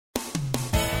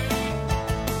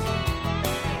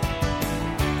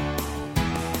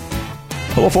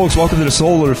Hello, folks. Welcome to the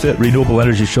Solar Fit Renewable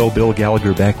Energy Show. Bill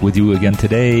Gallagher back with you again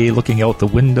today. Looking out the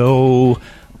window,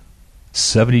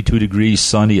 72 degrees,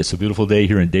 sunny. It's a beautiful day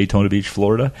here in Daytona Beach,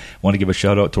 Florida. I want to give a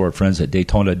shout-out to our friends at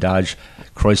Daytona Dodge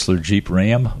Chrysler Jeep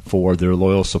Ram for their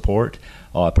loyal support,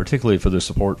 particularly for their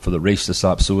support for the Race to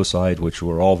Stop Suicide, which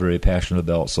we're all very passionate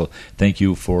about. So thank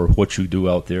you for what you do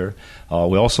out there.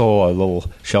 We also, a little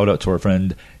shout-out to our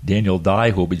friend Daniel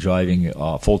Dye, who will be driving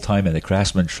full-time in the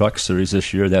Craftsman Truck Series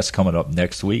this year. That's coming up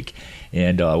next week.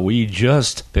 And we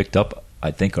just picked up,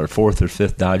 I think, our fourth or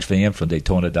fifth Dodge van from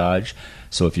Daytona Dodge.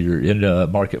 So if you're in the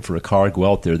market for a car,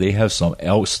 go out there. They have some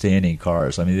outstanding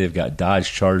cars. I mean, they've got Dodge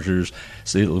Chargers.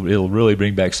 So it'll really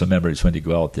bring back some memories when you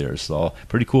go out there. So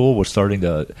pretty cool. We're starting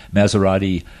the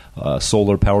Maserati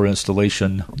solar power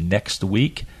installation next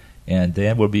week. And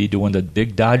then we'll be doing the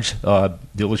big Dodge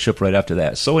dealership right after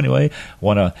that. So anyway, I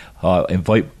want to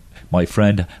invite my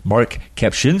friend Mark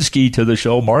Kapczynski to the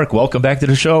show. Mark, welcome back to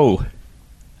the show.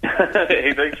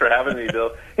 Hey, thanks for having me,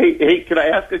 Bill. Hey, can I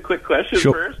ask a quick question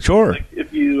first? Sure. Like,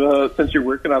 if you, since you're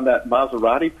working on that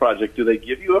Maserati project, do they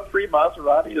give you a free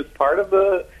Maserati as part of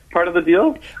the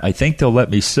deal? I think they'll let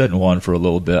me sit in one for a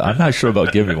little bit. I'm not sure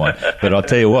about giving one, but I'll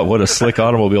tell you what a slick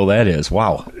automobile that is.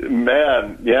 Wow.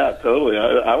 Man, yeah, totally.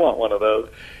 I want one of those.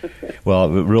 Well,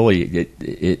 really,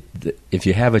 if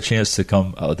you have a chance to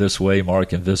come this way,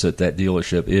 Mark, and visit that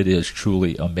dealership, it is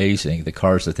truly amazing. The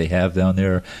cars that they have down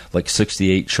there, like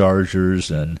 68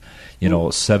 Chargers and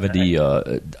 70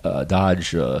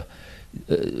 Dodge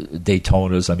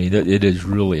Daytonas. I mean, it is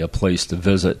really a place to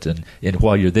visit. And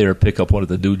while you're there, pick up one of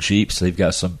the new Jeeps. They've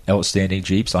got some outstanding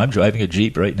Jeeps. I'm driving a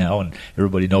Jeep right now, and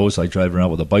everybody knows I drive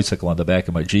around with a bicycle on the back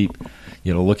of my Jeep,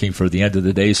 looking for the end of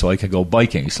the day so I can go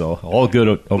biking. So all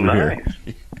good over here.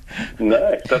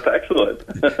 Nice. That's excellent.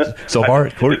 So,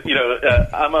 Mark,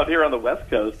 I'm out here on the West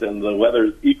Coast, and the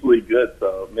weather's equally good,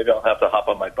 so maybe I'll have to hop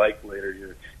on my bike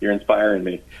later. You're inspiring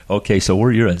me. Okay, so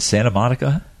you're in Santa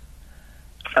Monica?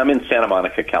 I'm in Santa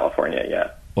Monica, California,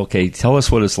 yeah. Okay, tell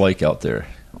us what it's like out there.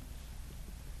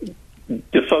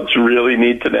 Do folks really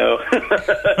need to know?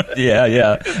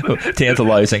 Yeah.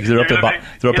 Tantalizing. They're up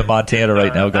in Montana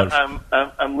right now.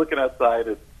 I'm looking outside.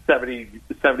 It's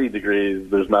 70 degrees.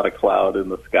 There's not a cloud in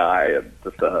the sky, and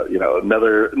just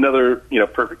another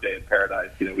perfect day in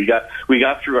paradise. We got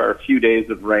through our few days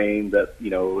of rain that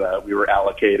we were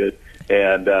allocated,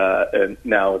 and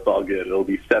now it's all good. It'll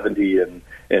be 70 and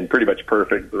pretty much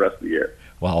perfect the rest of the year.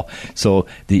 Wow. So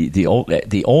the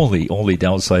only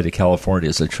downside of California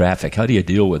is the traffic. How do you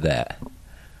deal with that?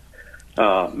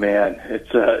 Oh man,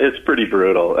 it's pretty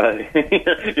brutal. I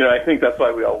think that's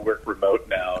why we all work remote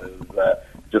now, is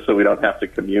just so we don't have to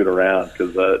commute around,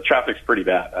 because traffic's pretty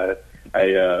bad.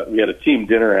 We had a team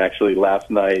dinner actually last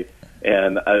night,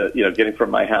 and getting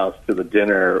from my house to the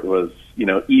dinner was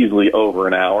easily over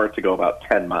an hour to go about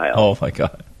 10 miles. Oh my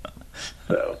God.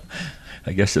 So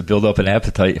I guess to build up an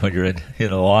appetite when you're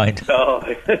in a line. Oh,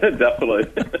 definitely.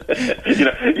 You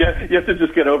have to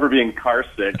just get over being car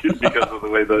sick because of the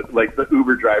way the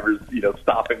Uber drivers,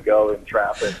 stop and go in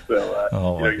traffic.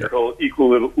 So, your whole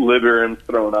equilibrium's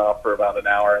thrown off for about an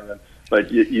hour, and then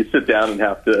you sit down and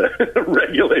have to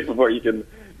regulate before you can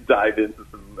dive into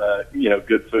some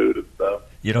good food and stuff.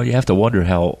 You have to wonder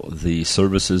how the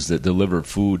services that deliver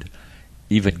food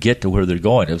even get to where they're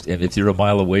going. If you're a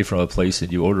mile away from a place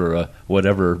and you order a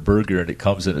whatever burger and it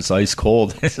comes and it's ice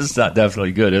cold, it's not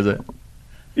definitely good, is it?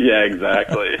 Yeah,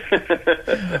 exactly.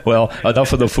 Well,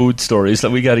 enough of the food stories.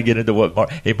 We got to get into what.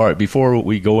 Hey, Mark, before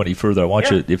we go any further, I want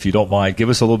you, if you don't mind, give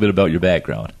us a little bit about your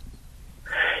background.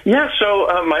 Yeah, so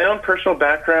my own personal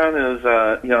background is,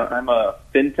 I'm a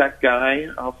fintech guy,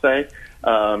 I'll say,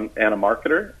 and a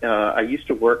marketer. I used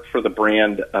to work for the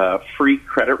brand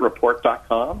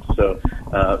FreeCreditReport.com. So,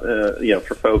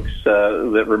 for folks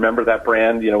that remember that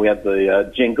brand, we had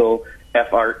the jingle,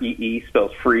 FREE,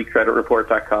 spells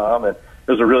FreeCreditReport.com, and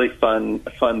it was a really fun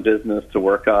business to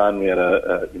work on. We had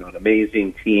an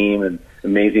amazing team and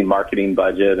amazing marketing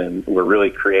budget, and we're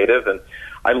really creative. And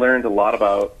I learned a lot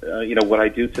about, what I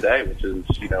do today, which is,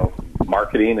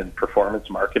 marketing and performance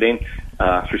marketing,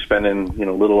 through spending,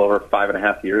 a little over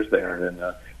 5.5 years there, and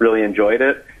really enjoyed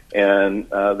it. And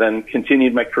then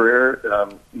continued my career,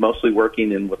 mostly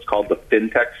working in what's called the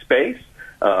fintech space,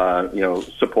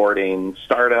 supporting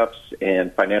startups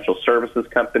and financial services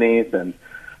companies, and,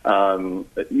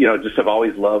 just have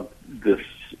always loved this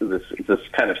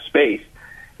kind of space.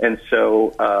 And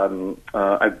so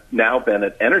I've now been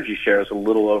at Energy Shares a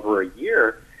little over a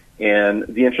year, and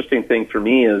the interesting thing for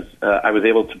me is I was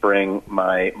able to bring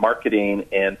my marketing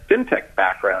and fintech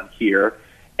background here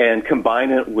and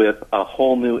combine it with a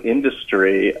whole new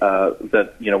industry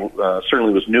that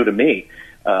certainly was new to me,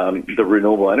 the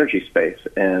renewable energy space.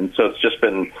 And so it's just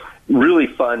been really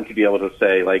fun to be able to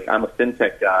say, like, I'm a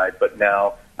fintech guy, but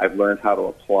now I've learned how to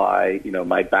apply,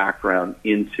 my background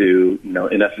into,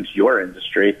 in essence, your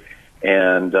industry.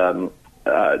 And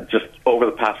just over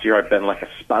the past year, I've been like a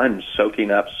sponge,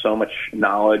 soaking up so much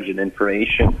knowledge and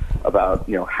information about,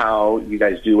 how you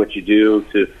guys do what you do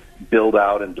to build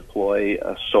out and deploy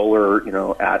solar,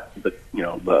 at the,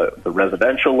 the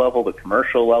residential level, the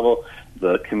commercial level,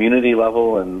 the community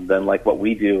level, and then like what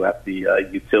we do at the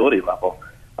utility level.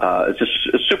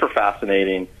 It's super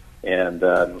fascinating, and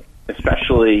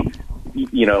especially,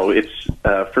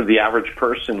 it's for the average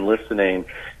person listening.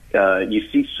 You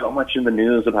see so much in the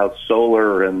news about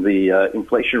solar and the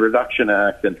Inflation Reduction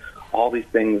Act and all these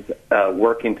things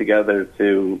working together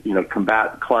to,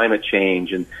 combat climate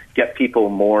change and get people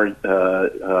more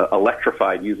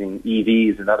electrified using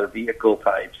EVs and other vehicle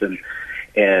types,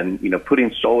 and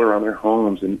putting solar on their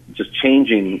homes and just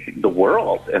changing the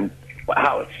world. And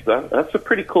wow, that's a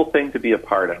pretty cool thing to be a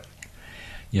part of.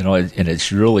 And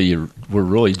it's really, we're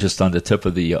really just on the tip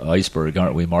of the iceberg,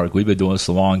 aren't we, Mark? We've been doing this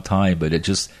a long time, but it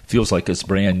just feels like it's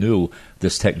brand new.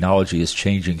 This technology is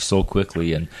changing so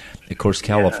quickly, and of course,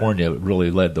 California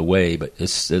really led the way, but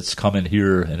it's coming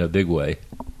here in a big way.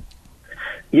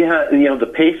 Yeah,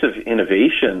 the pace of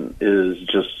innovation is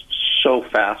just so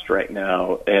fast right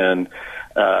now, and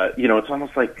it's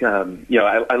almost like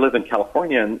I live in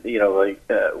California, and we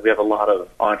have a lot of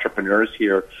entrepreneurs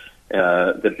here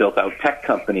that built out tech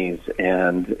companies,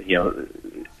 and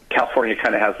California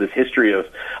kind of has this history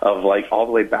of like all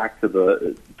the way back to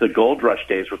the gold rush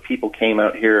days, where people came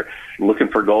out here looking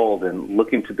for gold and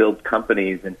looking to build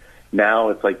companies, and now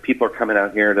it's like people are coming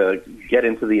out here to get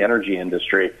into the energy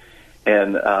industry,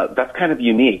 and that's kind of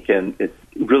unique, and it's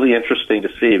really interesting to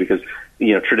see because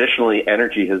traditionally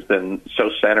energy has been so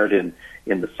centered in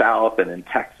the South and in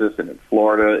Texas and in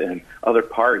Florida and other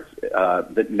parts,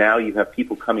 that now you have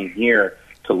people coming here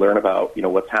to learn about,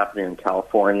 what's happening in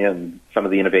California and some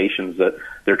of the innovations that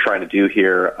they're trying to do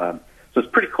here. So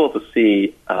it's pretty cool to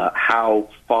see how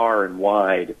far and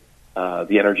wide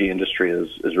the energy industry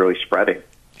is really spreading.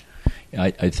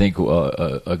 I think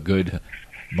a good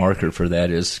marker for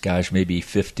that is, maybe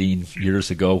 15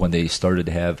 years ago when they started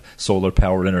to have Solar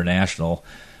Power International,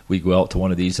 we'd go out to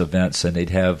one of these events and they'd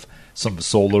have some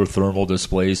solar thermal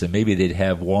displays, and maybe they'd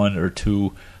have one or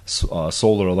two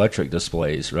solar electric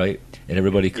displays, right? And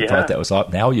everybody thought that was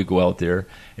up. Now you go out there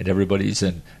and everybody's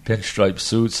in pinstripe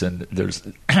suits, and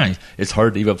it's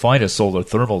hard to even find a solar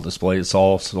thermal display. It's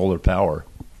all solar power.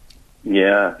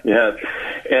 Yeah.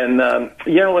 And,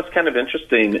 what's kind of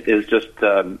interesting is just,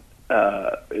 I've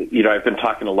been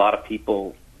talking to a lot of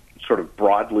people sort of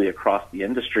broadly across the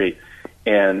industry,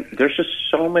 and there's just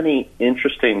so many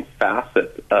interesting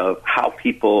facets of how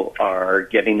people are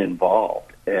getting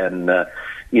involved. And,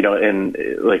 and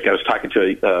like I was talking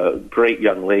to a great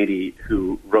young lady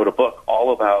who wrote a book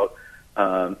all about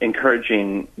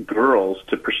encouraging girls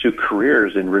to pursue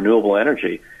careers in renewable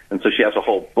energy. And so she has a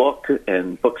whole book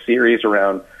and book series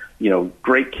around,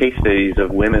 great case studies of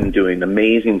women doing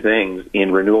amazing things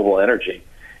in renewable energy,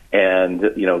 and,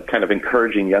 kind of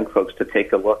encouraging young folks to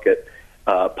take a look at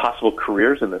possible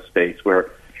careers in this space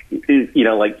where,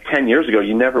 like 10 years ago,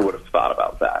 you never would have thought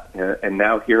about that. And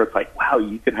now here it's like, wow,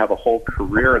 you could have a whole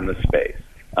career in this space.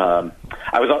 I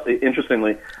was,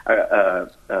 interestingly,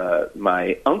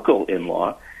 my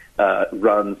uncle-in-law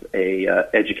runs a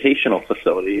educational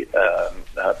facility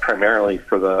primarily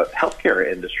for the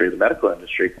healthcare industry, the medical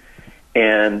industry.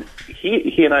 And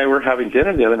he and I were having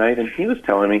dinner the other night, and he was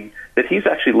telling me that he's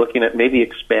actually looking at maybe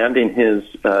expanding his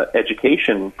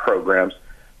education programs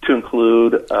to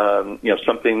include,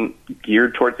 something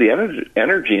geared towards the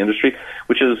energy industry,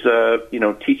 which is,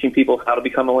 teaching people how to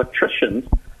become electricians,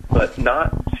 but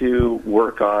not to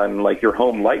work on like your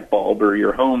home light bulb or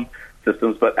your home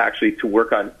systems, but actually to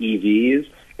work on EVs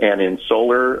and in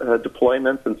solar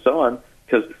deployments and so on,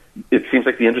 because it seems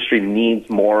like the industry needs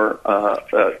more,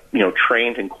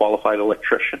 trained and qualified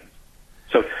electricians.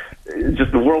 So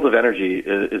just the world of energy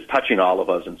is touching all of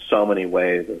us in so many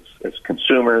ways as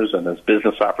consumers and as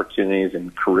business opportunities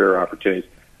and career opportunities.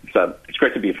 It's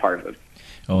great to be a part of it.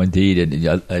 Oh, indeed.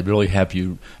 And I'm really happy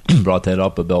you brought that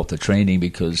up about the training,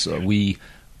 because we,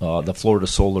 the Florida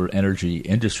Solar Energy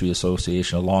Industry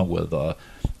Association, along with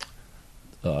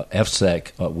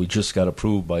FSEC, we just got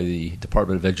approved by the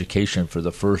Department of Education for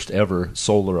the first ever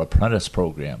solar apprentice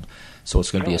program. So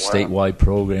it's going to be a statewide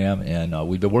program, and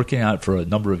we've been working on it for a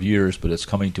number of years, but it's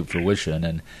coming to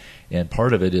fruition. And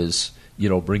part of it is,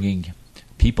 bringing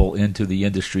people into the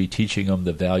industry, teaching them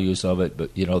the values of it.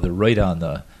 But, they're right on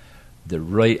the they're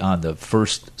right on the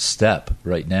first step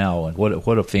right now, and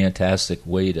what a fantastic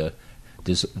way to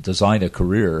design a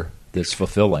career that's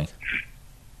fulfilling.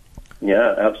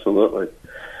 Yeah, absolutely.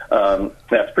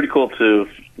 That's pretty cool to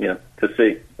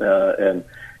see, and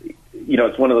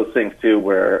it's one of those things too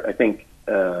where I think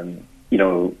 10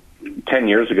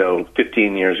 years ago,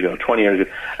 15 years ago, 20 years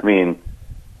ago, I mean,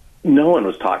 no one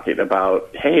was talking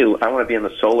about, hey, I want to be in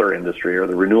the solar industry or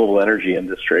the renewable energy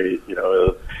industry.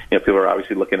 People are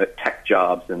obviously looking at tech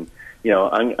jobs, and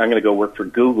I'm going to go work for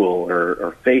Google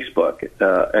or Facebook.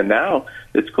 And now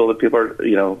it's cool that people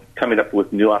are coming up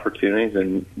with new opportunities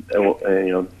and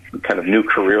kind of new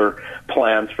career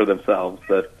plans for themselves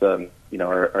that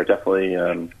are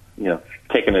definitely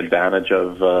taking advantage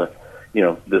of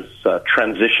this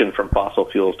transition from fossil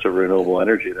fuels to renewable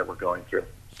energy that we're going through.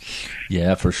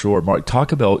 Yeah, for sure. Mark,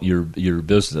 talk about your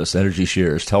business, Energy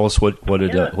Shares. Tell us what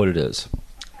it is.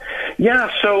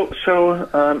 Yeah,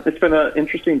 so it's been an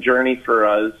interesting journey for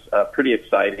us, pretty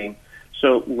exciting.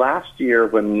 So last year,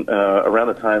 when around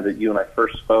the time that you and I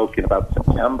first spoke, in about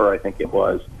September, I think it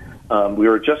was, we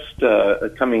were just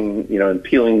coming, and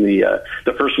peeling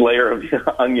the first layer of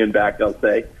the onion back, I'll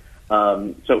say.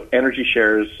 So Energy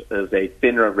Shares is a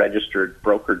FINRA registered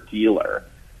broker dealer.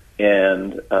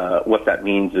 And what that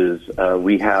means is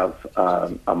we have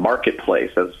a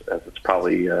marketplace, as it's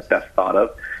probably best thought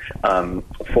of,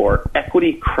 for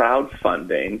equity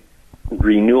crowdfunding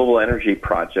renewable energy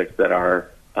projects that are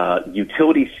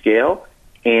utility scale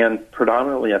and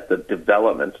predominantly at the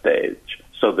development stage,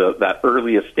 so that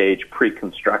earliest stage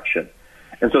pre-construction.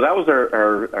 And so that was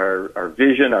our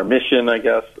vision, our mission, I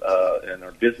guess, and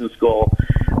our business goal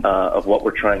of what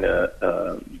we're trying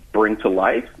to bring to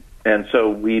life. And so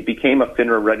we became a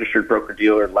FINRA registered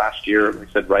broker-dealer last year, we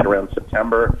said right around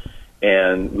September,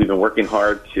 and we've been working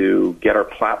hard to get our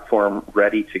platform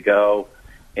ready to go.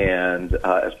 And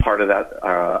as part of that,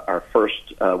 our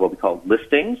first, what we call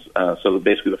listings, so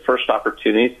basically the first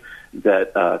opportunities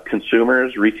that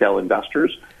consumers, retail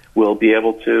investors will be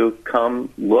able to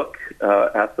come look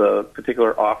at the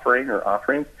particular offering or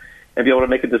offerings and be able to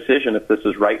make a decision if this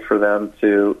is right for them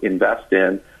to invest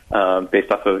in, based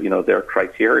off of their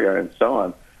criteria and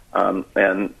so on,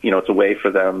 and it's a way for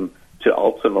them to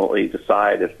ultimately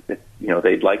decide if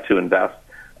they'd like to invest.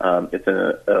 It's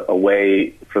a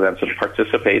way for them to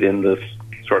participate in this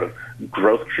sort of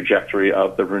growth trajectory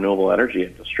of the renewable energy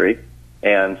industry,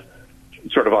 and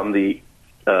sort of on the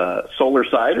solar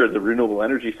side or the renewable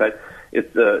energy side,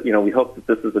 it's we hope that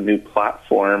this is a new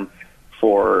platform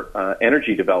for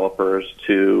energy developers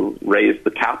to raise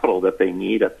the capital that they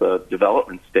need at the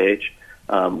development stage,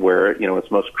 where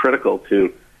it's most critical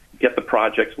to get the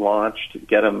projects launched,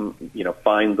 get them,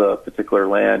 find the particular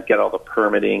land, get all the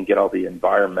permitting, get all the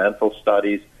environmental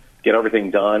studies, get everything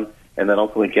done, and then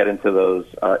ultimately get into those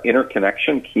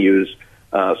interconnection queues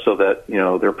so that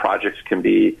their projects can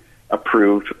be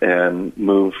approved and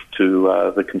move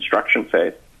to the construction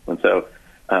phase. And so,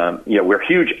 we're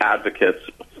huge advocates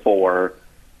for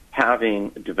having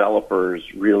developers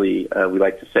really, we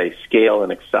like to say, scale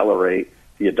and accelerate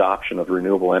the adoption of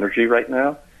renewable energy right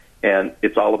now. And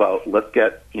it's all about, let's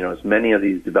get as many of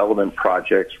these development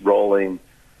projects rolling,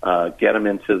 get them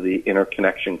into the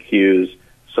interconnection queues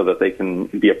so that they can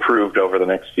be approved over the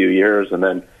next few years, and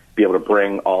then be able to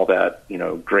bring all that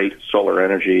great solar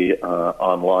energy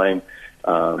online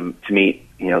to meet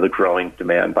the growing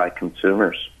demand by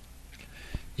consumers.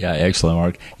 Yeah, excellent,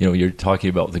 Mark. You're talking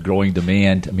about the growing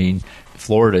demand. I mean,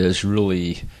 Florida is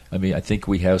really, I think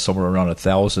we have somewhere around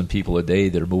 1,000 people a day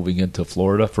that are moving into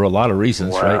Florida for a lot of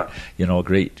reasons, wow. Right?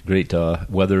 Great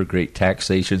weather, great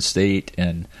taxation state,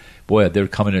 and boy, they're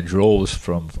coming in droves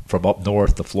from up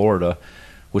north to Florida,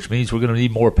 which means we're going to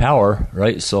need more power,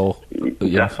 right? So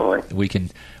definitely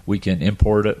we can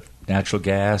import it, natural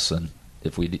gas, and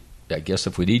if we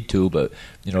need to, but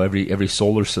every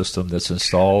solar system that's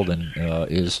installed and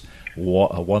is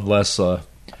one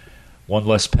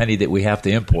less penny that we have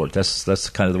to import. That's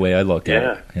kind of the way I look at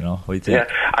it. What do you think?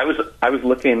 Yeah, I was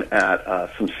looking at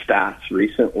some stats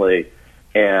recently,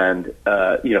 and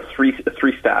three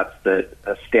stats that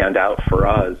stand out for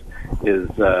us is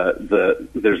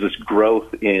there's this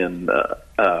growth in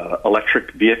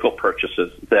electric vehicle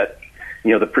purchases that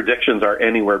the predictions are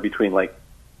anywhere between like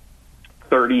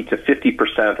 30 to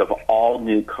 50% of all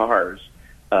new cars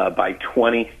by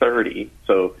 2030,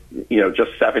 so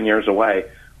just 7 years away,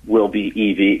 will be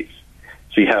EVs.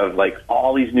 So you have like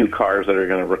all these new cars that are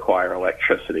going to require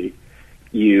electricity.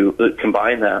 You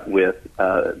combine that with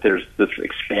there's this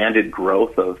expanded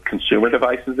growth of consumer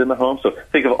devices in the home. So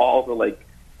think of all the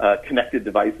connected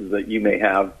devices that you may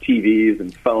have, TVs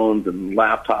and phones and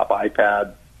laptop,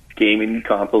 iPads, gaming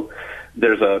consoles.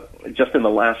 There's just in the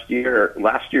last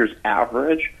year's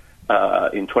average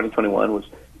in 2021 was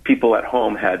people at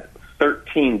home had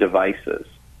 13 devices.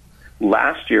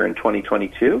 Last year in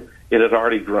 2022, it has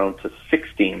already grown to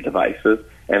 16 devices,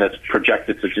 and it's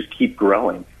projected to just keep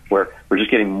growing, where we're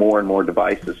just getting more and more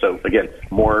devices. So again,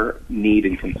 more need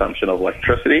and consumption of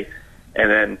electricity.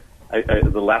 And then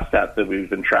the last stat that we've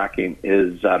been tracking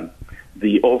is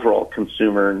the overall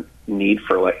consumer need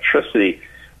for electricity,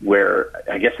 where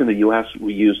I guess in the U.S.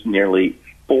 we use nearly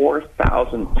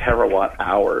 4,000 terawatt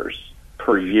hours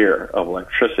per year of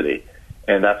electricity,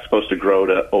 and that's supposed to grow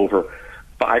to over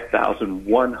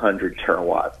 5,100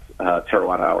 terawatt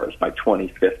hours by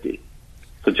 2050.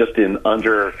 So just in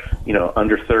under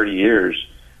 30 years,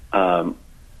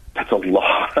 that's a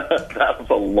lot. That's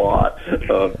a lot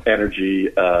of energy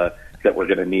that we're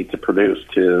going to need to produce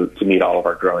to meet all of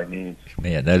our growing needs.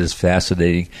 Man, that is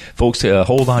fascinating. Folks,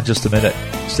 hold on just a minute.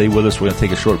 Stay with us. We're going to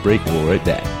take a short break. We'll be right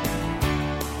back.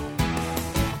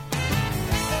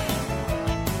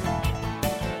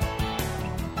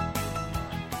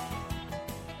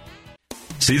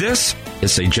 See this?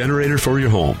 It's a generator for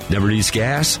your home. Never needs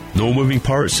gas, no moving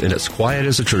parts, and it's quiet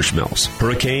as a church mouse.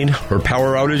 Hurricane or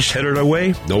power outage headed our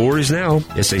way? No worries now.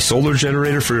 It's a solar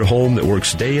generator for your home that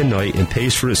works day and night and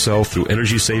pays for itself through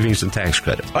energy savings and tax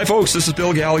credit. Hi folks, this is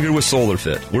Bill Gallagher with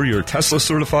SolarFit. We're your Tesla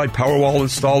certified Powerwall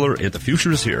installer, and the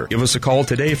future is here. Give us a call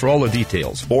today for all the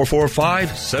details.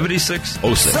 445-7606.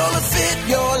 SolarFit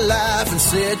your life and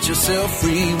set yourself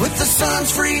free with the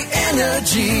sun's free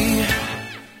energy.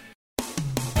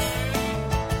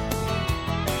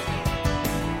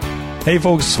 Hey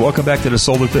folks, welcome back to the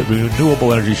SolarFit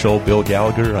Renewable Energy Show. Bill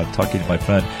Gallagher. I'm talking to my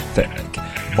friend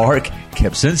Mark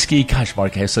Kapczynski. Gosh,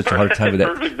 Mark, I have such a hard time with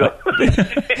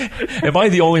that. Am I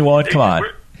the only one? Come on.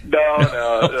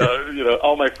 No.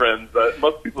 All my friends,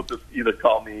 most people just either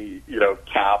call me,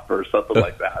 Cap or something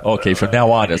like that. Okay, from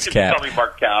now on, it's Cap. Call me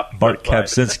Mark Cap. Mark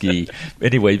Kapczynski.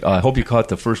 Anyway, I hope you caught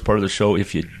the first part of the show.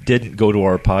 If you didn't, go to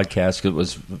our podcast. It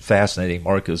was fascinating.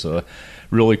 Mark is a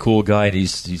really cool guy, and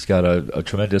he's got a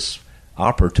tremendous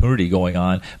opportunity going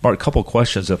on. Mark, a couple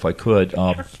questions, if I could.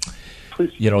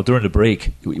 Please. During the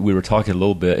break, we were talking a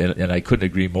little bit, and I couldn't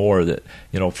agree more that,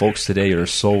 folks today are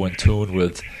so in tune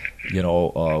with,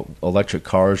 electric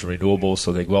cars and renewables,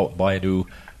 so they go out and buy a new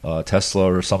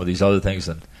Tesla or some of these other things,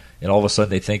 and all of a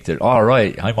sudden they think that, all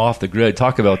right, I'm off the grid.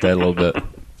 Talk about that a little bit.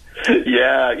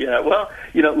 Yeah. Well,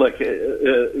 look,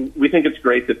 we think it's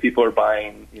great that people are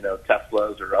buying,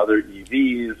 Teslas or other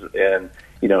EVs, and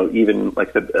even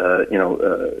like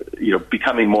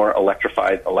becoming more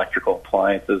electrified electrical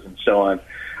appliances and so on.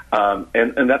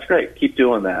 And that's great. Keep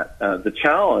doing that. The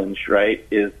challenge, right,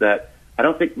 is that I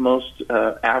don't think most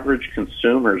average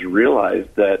consumers realize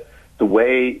that the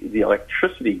way the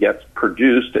electricity gets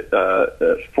produced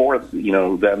for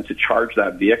them to charge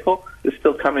that vehicle is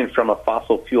still coming from a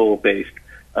fossil fuel based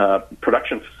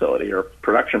production facility or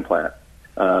production plant.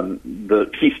 The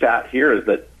key stat here is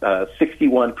that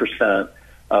 61%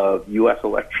 of U.S.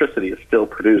 electricity is still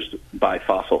produced by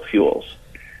fossil fuels,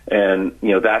 and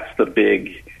that's the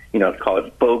big call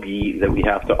it bogey that we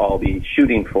have to all be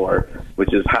shooting for,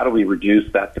 which is how do we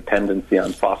reduce that dependency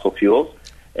on fossil fuels.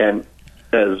 And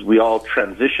as we all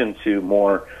transition to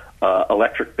more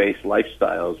electric-based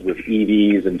lifestyles with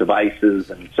EVs and devices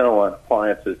and so on,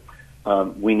 appliances,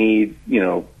 we need,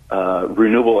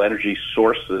 renewable energy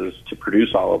sources to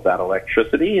produce all of that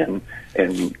electricity and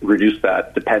reduce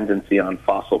that dependency on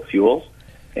fossil fuels.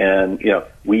 And,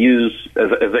 we use,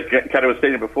 as I kind of was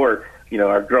stating before,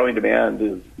 our growing demand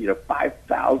is,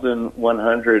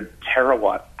 5,100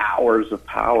 terawatt hours of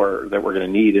power that we're going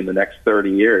to need in the next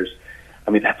 30 years.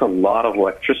 I mean, that's a lot of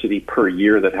electricity per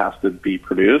year that has to be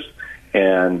produced.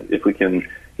 And if we can,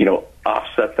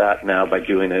 offset that now by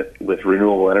doing it with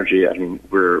renewable energy, I mean,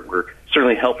 we're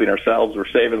certainly helping ourselves. We're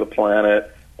saving the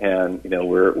planet, and,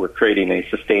 we're creating a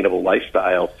sustainable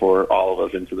lifestyle for all of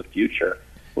us into the future,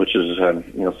 which is,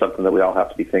 something that we all have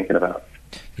to be thinking about.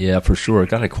 Yeah, for sure. I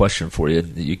got a question for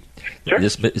you. Sure.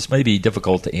 This may be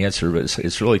difficult to answer, but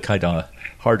it's really kind of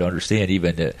hard to understand.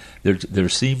 Even there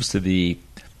seems to be,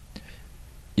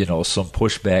 some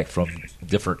pushback from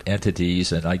different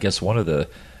entities, and I guess one of the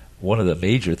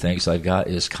major things I've got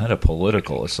is kind of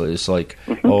political. It's like,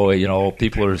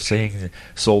 people are saying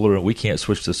solar, and we can't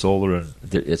switch to solar, and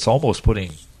it's almost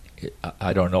putting,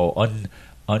 I don't know,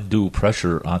 undue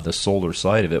pressure on the solar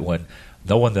side of it, when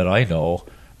no one that I know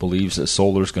believes that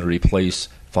solar is going to replace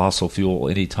fossil fuel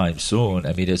anytime soon.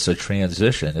 I mean, it's a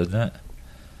transition, isn't it?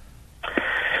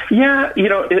 Yeah,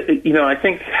 I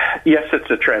think, yes, it's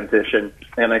a transition,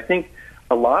 and I think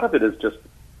a lot of it is just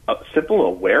a simple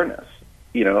awareness.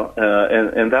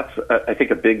 And that's, I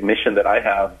think, a big mission that I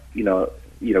have,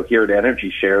 here at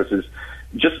Energy Shares is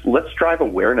just let's drive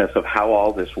awareness of how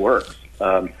all this works.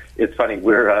 It's funny,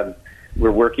 we're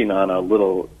working on a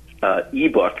little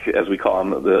ebook, as we call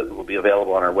them, that will be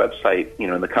available on our website,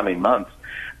 in the coming months.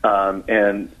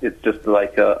 And it's just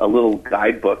like a little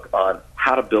guidebook on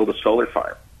how to build a solar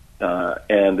farm.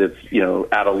 And it's,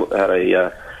 at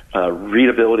a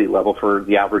readability level for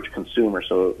the average consumer.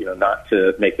 So, not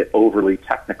to make it overly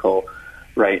technical,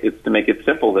 right? It's to make it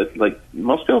simple that, like,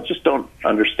 most people just don't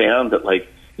understand that, like,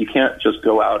 you can't just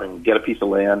go out and get a piece of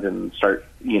land and start,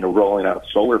 rolling out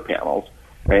solar panels,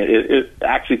 right? It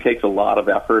actually takes a lot of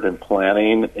effort and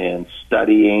planning and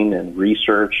studying and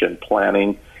research and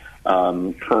planning,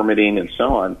 permitting and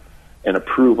so on, and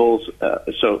approvals.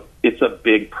 So it's a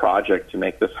big project to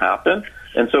make this happen.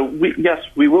 And so,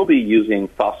 we will be using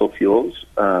fossil fuels,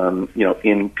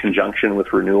 in conjunction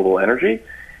with renewable energy,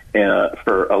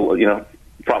 for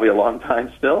probably a long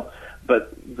time still.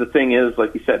 But the thing is,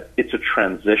 like you said, it's a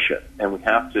transition, and we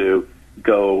have to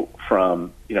go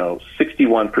from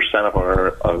 61% of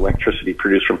our electricity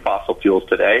produced from fossil fuels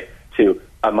today to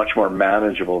a much more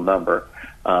manageable number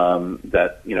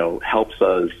that helps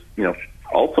us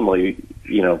ultimately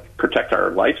protect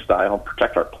our lifestyle,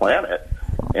 protect our planet.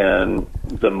 And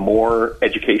the more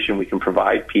education we can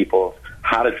provide people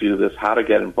how to do this, how to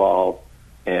get involved,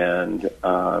 and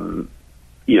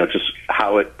just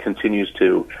how it continues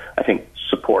to, I think,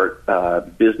 support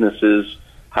businesses,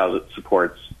 how it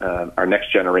supports our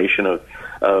next generation of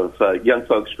young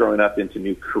folks growing up into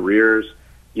new careers.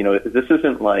 This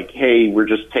isn't like, hey, we're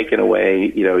just taking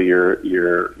away, your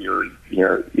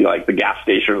like the gas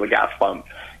station or the gas pump.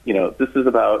 This is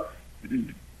about.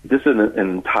 This is an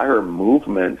entire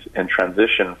movement and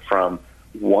transition from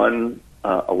one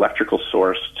electrical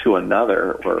source to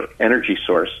another, or energy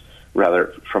source,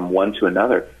 rather, from one to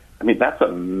another. I mean, that's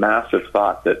a massive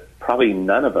thought that probably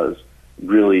none of us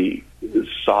really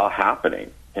saw happening,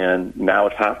 and now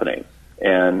it's happening.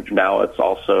 And now it's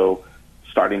also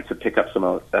starting to pick up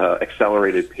some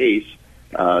accelerated pace,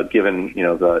 given,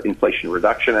 the Inflation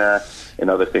Reduction Act and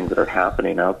other things that are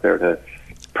happening out there to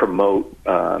promote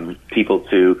people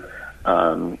to,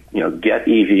 get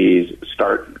EVs,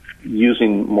 start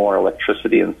using more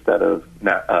electricity instead of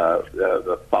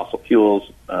the fossil fuels,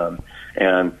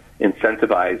 and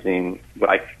incentivizing what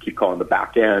I keep calling the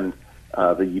back end,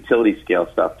 the utility scale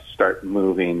stuff, to start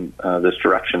moving this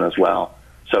direction as well.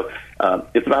 So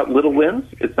it's about little wins.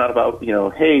 It's not about,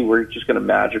 hey, we're just going to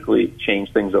magically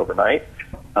change things overnight.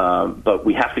 But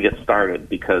we have to get started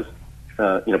because,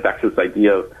 back to this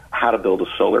idea of how to build a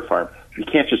solar farm. You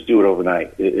can't just do it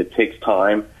overnight. It takes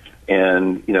time,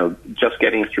 and just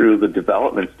getting through the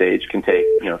development stage can take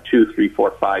 2, 3,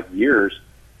 4, 5 years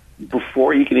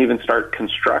before you can even start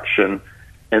construction,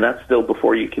 and that's still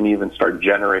before you can even start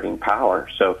generating power.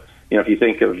 So if you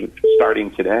think of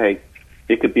starting today,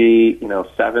 it could be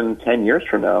 7, 10 years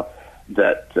from now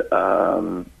that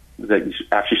you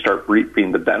actually start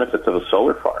reaping the benefits of a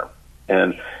solar farm.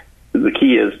 And the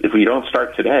key is, if we don't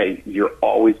start today, you're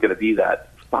always going to be that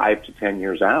 5 to 10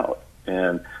 years out.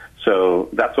 And so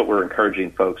that's what we're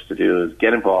encouraging folks to do, is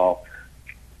get involved,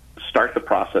 start the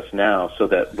process now, so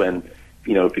that when,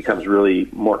 it becomes really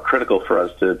more critical for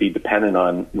us to be dependent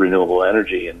on renewable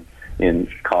energy in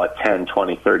call it 10,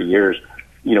 20, 30 years,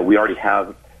 we already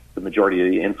have the majority of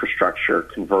the infrastructure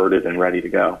converted and ready to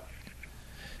go.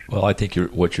 Well, I think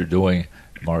what you're doing,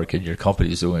 Mark, and your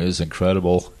company is doing is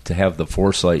incredible, to have the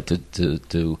foresight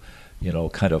to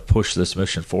kind of push this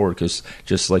mission forward. Because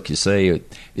just like you say,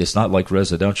 it's not like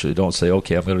residential. You don't say,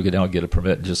 okay, I'm going to go down and get a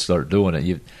permit and just start doing it.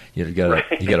 You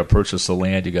got to purchase the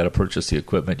land, you got to purchase the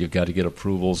equipment, you've got to get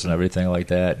approvals and everything like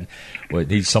that. And we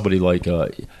need somebody like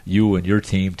you and your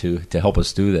team to help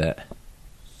us do that.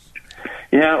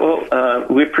 Yeah, well,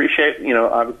 we appreciate,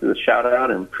 obviously the shout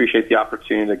out, and appreciate the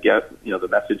opportunity to get, the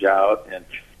message out. And,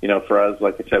 for us,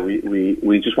 like I said,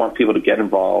 we just want people to get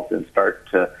involved and start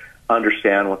to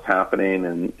understand what's happening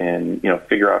and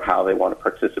figure out how they want to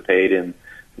participate in,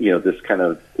 this kind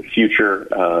of future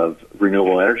of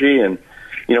renewable energy. And,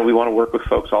 we want to work with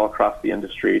folks all across the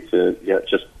industry to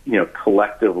just,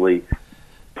 collectively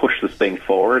push this thing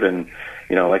forward. And,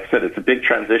 like I said, it's a big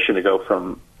transition to go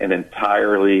from an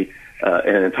entire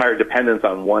dependence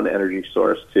on one energy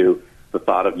source to the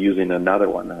thought of using another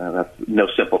one. That's no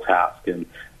simple task, and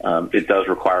it does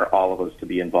require all of us to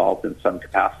be involved in some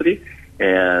capacity.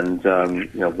 And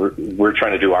we're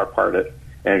trying to do our part at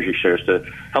Energy Shares to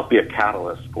help be a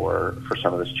catalyst for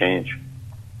some of this change.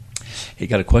 Hey,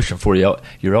 got a question for you.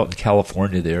 You're out in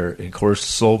California there, and of course,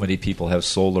 so many people have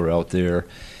solar out there,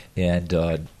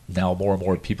 and now more and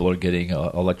more people are getting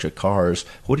electric cars.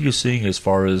 What are you seeing as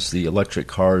far as the electric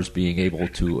cars being able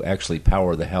to actually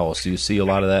power the house? Do you see a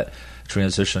lot of that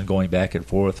transition going back and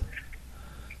forth?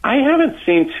 I haven't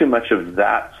seen too much of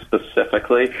that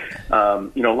specifically. A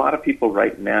lot of people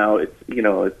right now, it's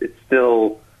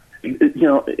still,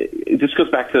 it just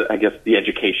goes back to, I guess, the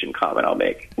education comment I'll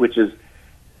make, which is,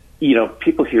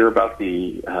 people hear about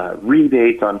the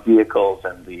rebates on vehicles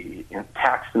and the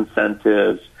tax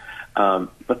incentives,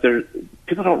 but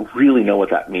people don't really know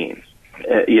what that means.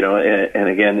 And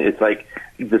again, it's like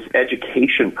this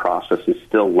education process is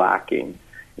still lacking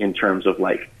in terms of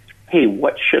like, hey,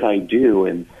 what should I do?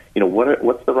 And,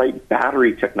 what's the right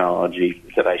battery technology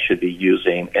that I should be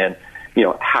using? And,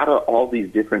 how do all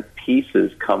these different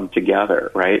pieces come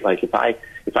together, right? Like if I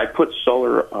put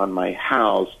solar on my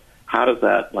house, how does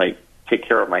that like take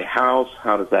care of my house?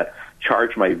 How does that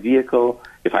charge my vehicle?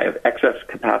 If I have excess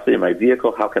capacity in my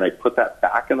vehicle, how can I put that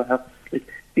back in the house?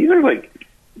 These are like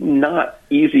not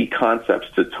easy concepts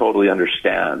to totally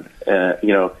understand.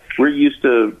 We're used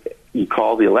to, you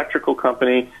call the electrical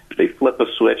company, they flip a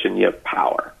switch and you have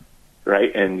power,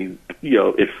 right? And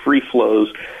it free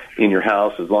flows in your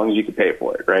house as long as you can pay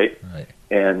for it, right?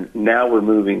 And now we're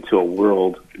moving to a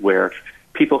world where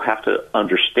people have to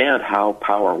understand how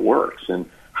power works and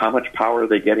how much power are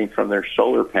they getting from their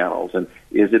solar panels, and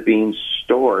is it being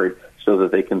stored so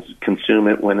that they can consume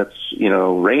it when it's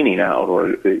raining out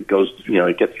or it goes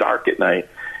it gets dark at night.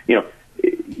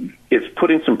 It's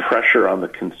putting some pressure on the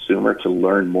consumer to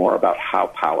learn more about how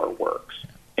power works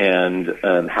and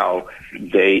how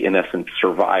they in essence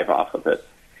survive off of it.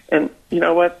 And you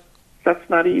know what? That's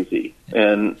not easy.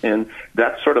 And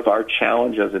that's sort of our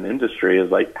challenge as an industry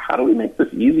is like, how do we make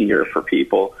this easier for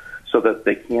people so that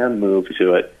they can move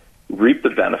to it, reap the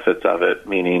benefits of it,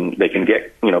 meaning they can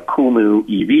get, cool new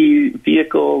EV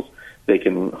vehicles, they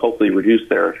can hopefully reduce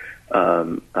their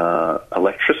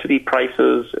electricity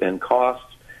prices and costs,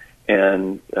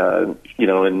 and do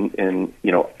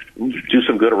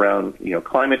some good around,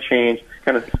 climate change,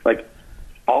 kind of like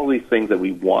all these things that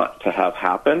we want to have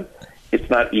happen. It's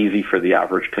not easy for the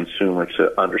average consumer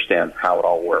to understand how it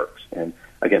all works. And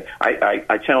again,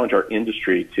 I challenge our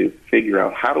industry to figure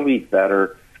out how do we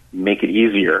better make it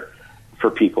easier for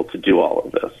people to do all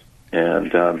of this.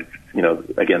 And,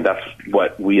 again, that's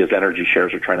what we as Energy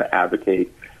Shares are trying to advocate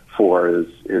for is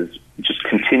just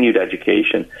continued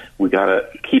education. We got to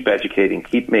keep educating,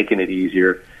 keep making it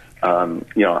easier.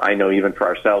 I know even for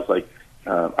ourselves, like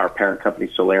our parent company,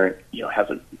 Solarian, has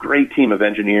a great team of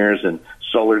engineers and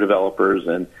solar developers.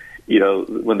 And,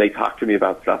 when they talk to me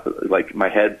about stuff, like my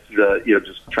head's,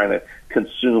 just trying to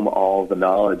consume all the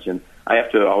knowledge. And I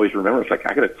have to always remember, it's like,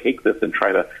 I got to take this and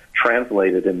try to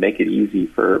translate it and make it easy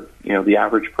for, the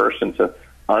average person to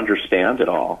understand it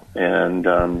all. And,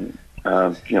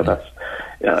 that's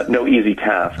no easy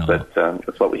task, but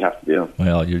that's what we have to do.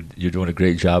 Well, you're doing a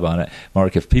great job on it.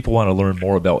 Mark, if people want to learn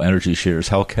more about Energy Shares,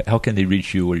 how can they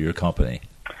reach you or your company?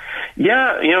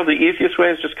 Yeah, the easiest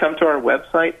way is just come to our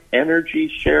website,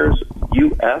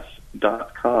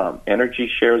 EnergySharesUS.com,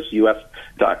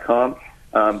 EnergySharesUS.com.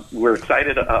 We're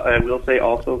excited. I will say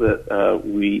also that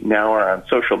we now are on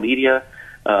social media.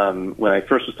 When I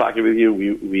first was talking with you,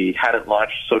 we hadn't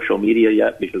launched social media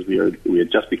yet because we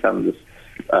had just become this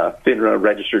FINRA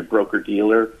registered broker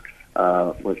dealer,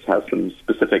 which has some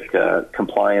specific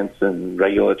compliance and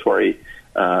regulatory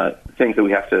things that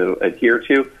we have to adhere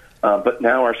to. But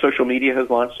now our social media has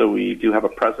launched, so we do have a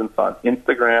presence on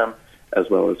Instagram as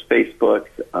well as Facebook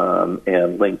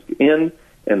and LinkedIn.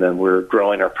 And then we're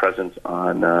growing our presence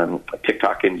on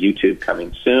TikTok and YouTube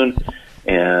coming soon.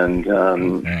 And,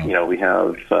 we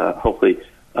have hopefully,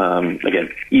 again,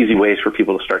 easy ways for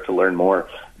people to start to learn more.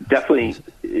 Definitely,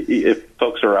 if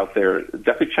folks are out there,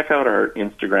 definitely check out our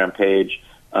Instagram page.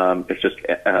 It's just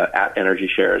at Energy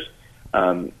Shares.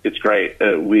 It's great.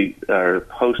 We are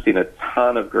posting a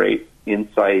ton of great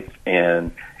insights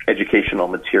and educational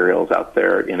materials out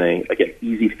there in a, again,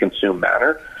 easy to consume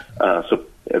manner. So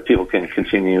people can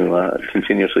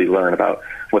continuously learn about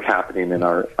what's happening in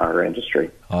our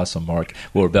industry. Awesome, Mark.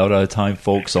 Well, we're about out of time,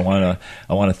 folks. I want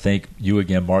to thank you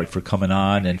again, Mark, for coming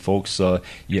on. And folks,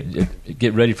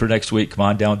 get ready for next week. Come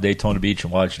on down to Daytona Beach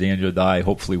and watch Daniel Dye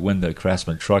hopefully win the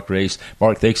Craftsman Truck Race.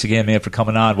 Mark, thanks again, man, for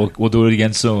coming on. We'll do it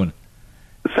again soon.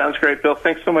 Sounds great, Bill.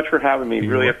 Thanks so much for having me.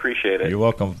 Really appreciate it. You're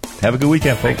welcome. Have a good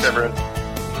weekend, folks. Thanks, everyone.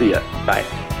 See ya. Bye.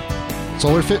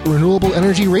 SolarFit Renewable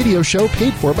Energy Radio Show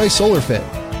paid for by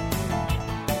SolarFit.